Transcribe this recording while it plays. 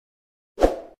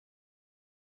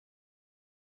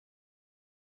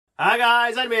Hi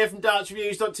guys, I'm here from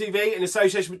dartsreviews.tv in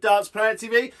association with Darts Player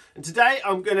TV, and today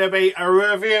I'm going to be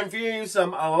reviewing for you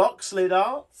some Loxley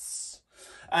Darts,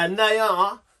 and they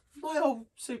are my old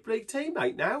Super League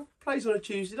teammate now, plays on a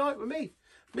Tuesday night with me,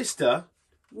 Mr.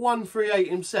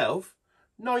 138 himself,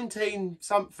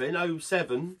 19-something,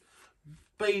 07,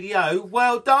 BDO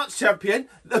World Darts Champion,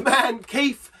 the man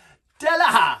Keith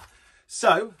Deller.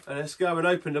 So, let's go and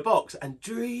open the box, and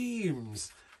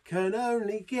dreams can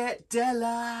only get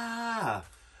Deller.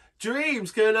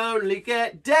 Dreams can only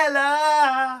get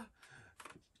Deller.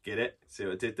 Get it? See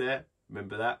what I did there?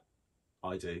 Remember that?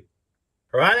 I do.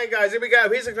 Right then guys, here we go.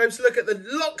 Here's a close look at the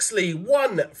Loxley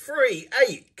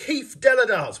 138 Keith Deller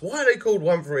darts. Why are they called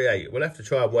 138? We'll have to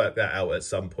try and work that out at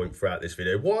some point throughout this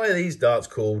video. Why are these darts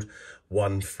called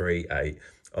 138?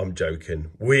 I'm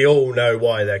joking. We all know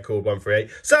why they're called 138.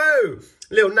 So,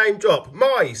 little name drop.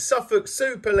 My Suffolk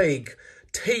Super League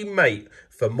teammate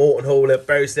for Morton Hall at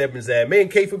Bury St Edmunds there. Me and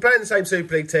Keith, we're playing the same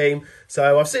Super League team.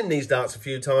 So I've seen these darts a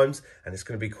few times and it's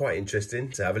going to be quite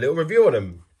interesting to have a little review on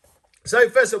them. So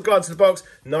first up, glance at the box.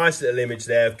 Nice little image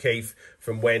there of Keith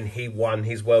from when he won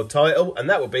his world title. And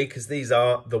that would be because these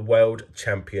are the World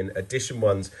Champion Edition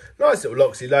ones. Nice little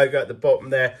Loxley logo at the bottom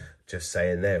there. Just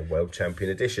saying there, World Champion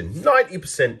Edition.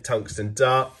 90% tungsten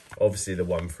dart, obviously the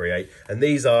 138. And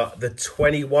these are the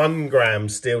 21 gram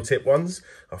steel tip ones.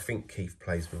 I think Keith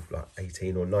plays with like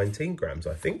 18 or 19 grams,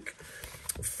 I think.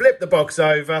 Flip the box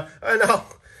over, and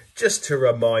just to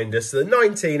remind us, the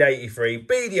 1983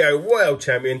 BDO World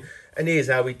Champion. And here's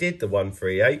how he did the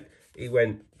 138. He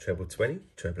went treble 20,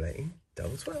 treble 18,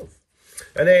 double 12.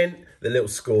 And then the little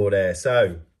score there.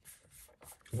 So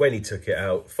when he took it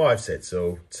out, 5 sets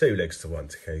all, 2 legs to 1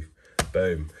 to Keith.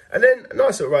 Boom. And then a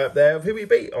nice little write up there of who he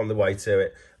beat on the way to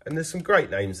it. And there's some great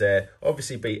names there.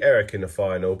 Obviously beat Eric in the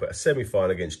final, but a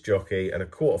semi-final against Jockey and a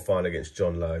quarter-final against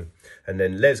John Lowe. And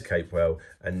then Les Capewell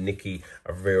and Nicky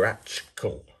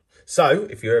Virachko. So,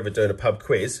 if you're ever doing a pub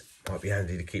quiz, might be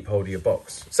handy to keep hold of your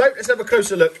box. So, let's have a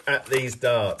closer look at these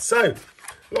darts. So,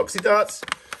 Loxley Darts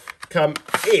come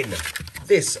in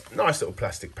this nice little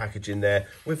plastic package in there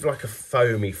with like a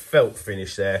foamy felt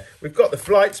finish there. We've got the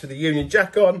flights with the Union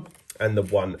Jack on and the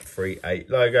 138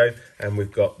 logo, and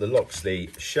we've got the Loxley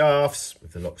shafts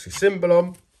with the Loxley symbol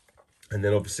on, and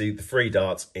then obviously the 3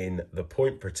 darts in the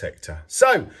point protector.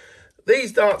 So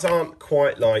these darts aren't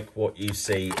quite like what you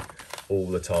see all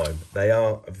the time. They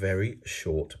are a very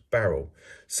short barrel.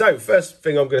 So first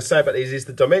thing I'm going to say about these is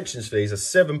the dimensions for these are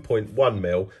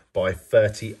 7.1mm by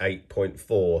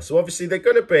 38.4. So obviously they're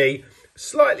going to be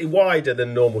slightly wider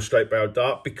than normal straight barrel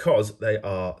dart because they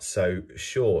are so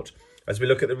short. As we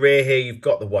look at the rear here, you've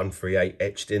got the 138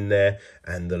 etched in there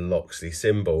and the Loxley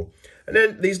symbol. And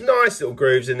then these nice little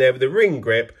grooves in there with the ring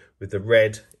grip with the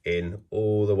red in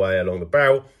all the way along the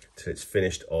barrel till it's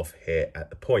finished off here at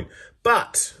the point.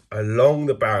 But along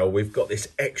the barrel, we've got this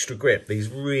extra grip, these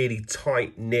really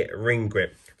tight knit ring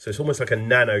grip. So it's almost like a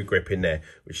nano grip in there,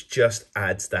 which just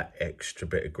adds that extra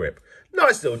bit of grip.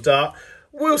 Nice little dart.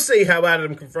 We'll see how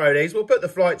Adam can throw these. We'll put the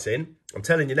flights in. I'm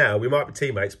telling you now, we might be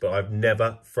teammates, but I've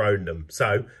never thrown them.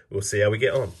 So we'll see how we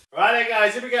get on. Right then,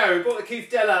 guys, here we go. We brought the Keith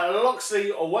Deller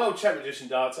Loxley or World Champion Edition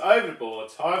darts over the board.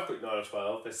 I've put 9 or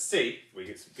 12. Let's see if we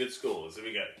get some good scores. Here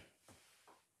we go.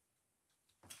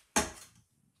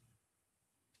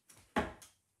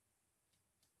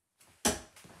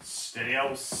 Steady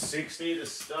old 60 to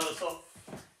start us off.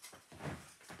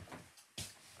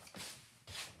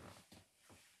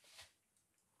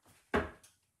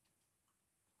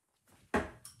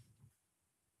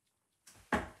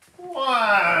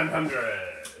 $100.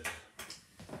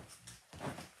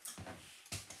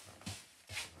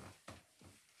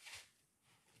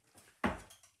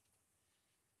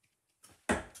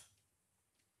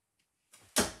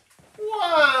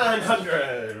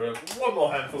 $100. One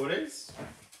more handful it is.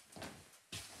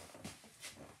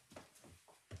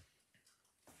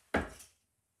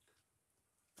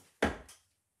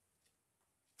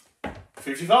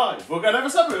 $55. We're going to have a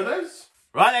summary on those.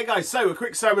 Right there, guys. So a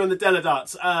quick summary on the Deller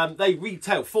darts. They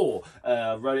retail for,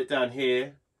 wrote it down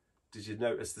here. Did you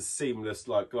notice the seamless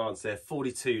glance there?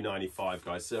 $42.95,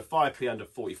 guys. So 5p under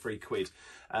 43 quid.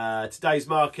 Today's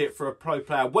market for a pro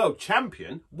player World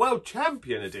Champion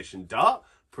Edition dart.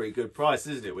 Pretty good price,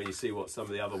 isn't it? When you see what some of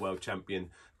the other World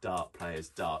Champion dart players'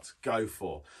 darts go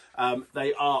for.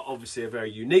 They are obviously a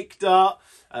very unique dart.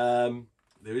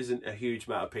 There isn't a huge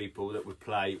amount of people that would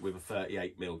play with a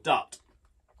 38mm dart.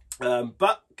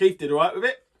 But Keith did all right with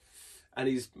it, and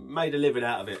he's made a living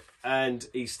out of it, and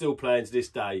he's still playing to this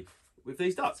day with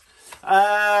these darts.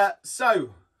 So,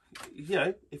 you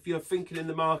know, if you're thinking in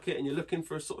the market and you're looking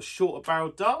for a sort of shorter barrel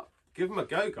dart, Give them a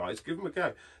go, guys. Give them a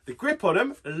go. The grip on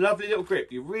them, a lovely little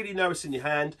grip. You really know it's in your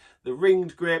hand. The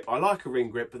ringed grip, I like a ring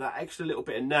grip, but that extra little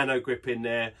bit of nano grip in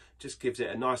there just gives it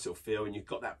a nice little feel, and you've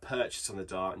got that purchase on the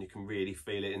dart and you can really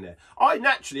feel it in there. I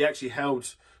naturally actually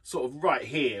held sort of right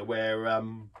here where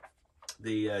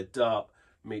the dart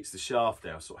meets the shaft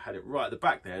there. I sort of had it right at the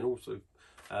back there, and also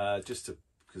just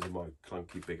because of my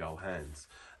clunky big old hands.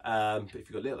 But if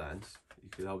you've got little hands, you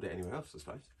could hold it anywhere else, I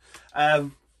suppose.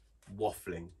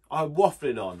 Waffling. I'm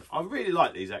waffling on. I really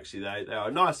like these actually. They are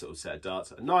a nice little set of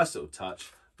darts, a nice little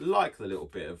touch. Like the little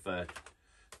bit of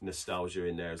nostalgia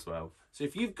in there as well. So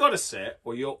if you've got a set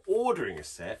or you're ordering a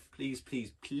set, please,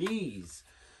 please, please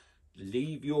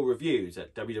leave your reviews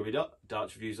at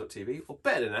www.dartsreviews.tv, or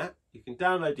better than that, you can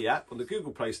download the app on the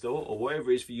Google Play Store or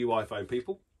whatever it is for you iPhone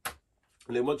people.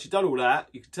 And then once you've done all that,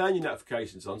 you can turn your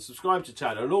notifications on, subscribe to the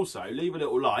channel, and also leave a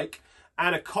little like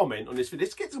and a comment on this video.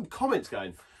 Let's get some comments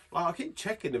going. Like, I keep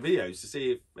checking the videos to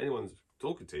see if anyone's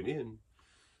talking to me, and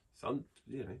some,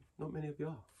 you know, not many of you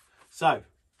are. So,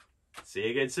 see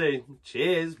you again soon.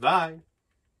 Cheers, bye.